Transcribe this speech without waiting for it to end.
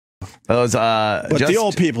Those But the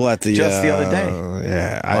old people at the just the other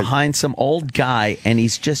day, behind some old guy, and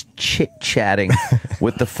he's just chit chatting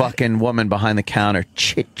with the fucking woman behind the counter,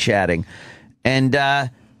 chit chatting, and I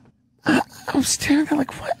was staring at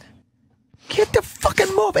like, what? Get the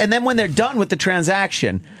fucking move! And then when they're done with the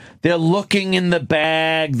transaction, they're looking in the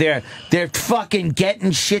bag. They're fucking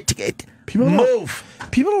getting shit to get.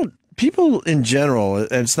 People in general,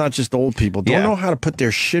 and it's not just old people, don't know how to put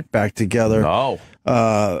their shit back together. No.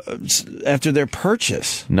 After their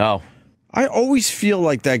purchase. No. I always feel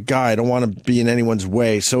like that guy. I don't want to be in anyone's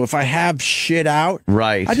way. So if I have shit out,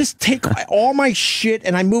 I just take all my shit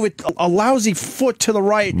and I move it a lousy foot to the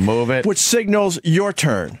right. Move it. Which signals your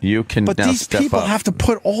turn. You can But now these step people up. have to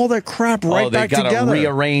put all their crap right back They together. gotta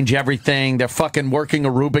rearrange everything. They're fucking working a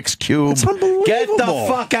Rubik's Cube. It's unbelievable. Get the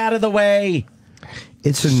fuck out of the way.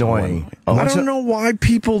 It's annoying. I don't know why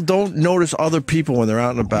people don't notice other people when they're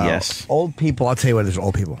out and about. Yes. Old people, I'll tell you what, there's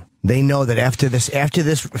old people. They know that after this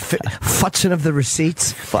futzing of the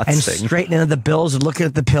receipts and straightening of the bills and looking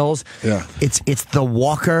at the pills, it's the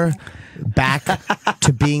walker back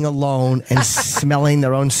to being alone and smelling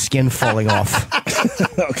their own skin falling off.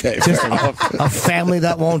 Okay, just a family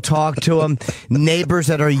that won't talk to them, neighbors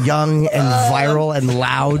that are young and viral and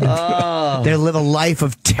loud. They live a life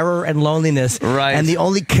of terror and loneliness. Right. And the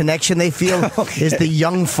only connection they feel is the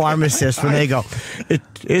young pharmacist when they go,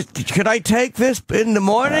 could I take this in the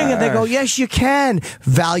morning? And they go, yes, you can.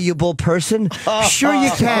 Valuable person. Sure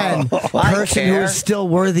you can. Person who is still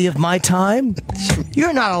worthy of my time.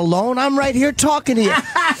 You're not alone. I'm right here talking to you.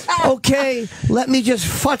 Okay, let me just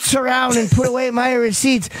futz around and put away my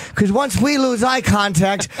receipts, because once we lose eye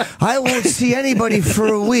contact, I won't see anybody for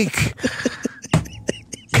a week.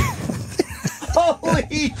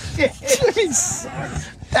 Holy shit.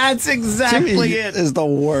 That's exactly Jimmy it. Is the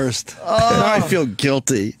worst. Now I feel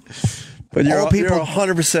guilty. But you're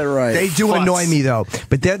 100% right. They do annoy me, though.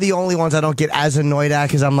 But they're the only ones I don't get as annoyed at,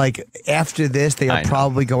 because I'm like, after this, they are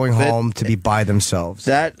probably going home to be by themselves.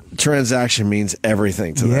 That transaction means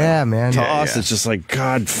everything to them. Yeah, man. To us, it's just like,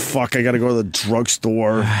 God, fuck, I got to go to the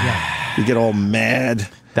drugstore. You get all mad.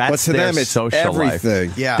 That's but to their them, it's social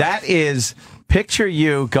everything. life. Yeah. That is, picture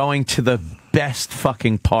you going to the best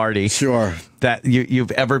fucking party that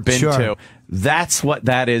you've ever been to. That's what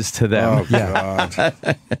that is to them. Oh, God.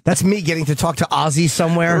 That's me getting to talk to Ozzy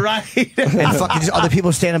somewhere. Right. And fucking just other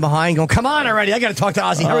people standing behind going, come on already, I got to talk to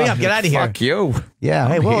Ozzy. Hurry up, get out of here. Fuck you. Yeah,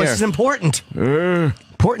 hey, I'm well, here. this is important.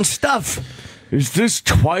 Important stuff. Is this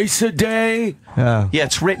twice a day? Yeah,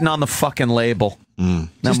 it's written on the fucking label.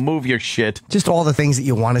 Now move your shit. Just all the things that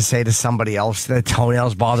you want to say to somebody else, their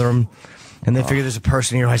toenails bother them, and they figure there's a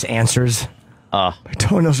person here who has answers. My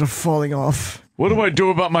toenails are falling off. What do I do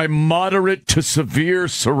about my moderate to severe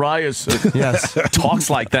psoriasis? Yes. Talks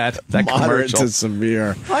like that. That Moderate commercial. to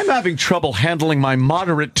severe. I'm having trouble handling my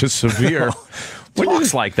moderate to severe.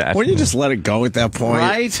 Talks like that. Wouldn't you just let it go at that point?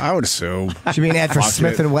 Right? I would assume. Should be an ad for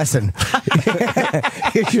Smith & Wesson.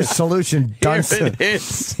 Here's your solution, Dunce. Here it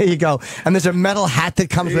is. Here you go. And there's a metal hat that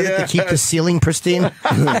comes with it to keep the ceiling pristine.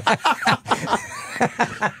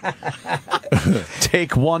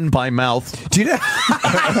 Take one by mouth. Do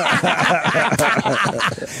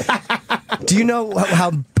you know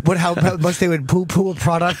how much they would poo-poo a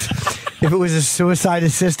product if it was a suicide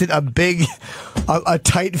assistant? A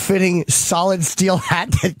tight-fitting, solid steel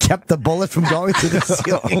hat that kept the bullet from going through the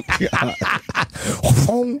ceiling.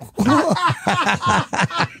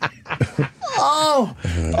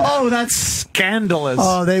 Oh, that's scandalous.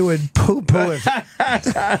 Oh, they would poo-poo it.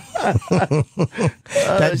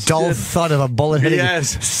 That dull thud of a bullet hitting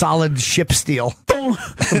solid ship steel.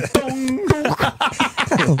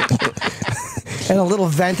 And a little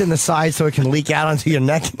vent in the side so it can leak out onto your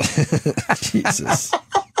neck. Jesus.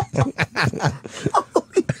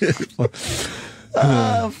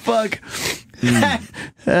 Fuck.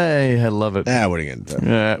 Hey, I love it. What are you going to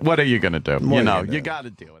do? What are you going to do? You got to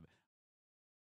deal with it.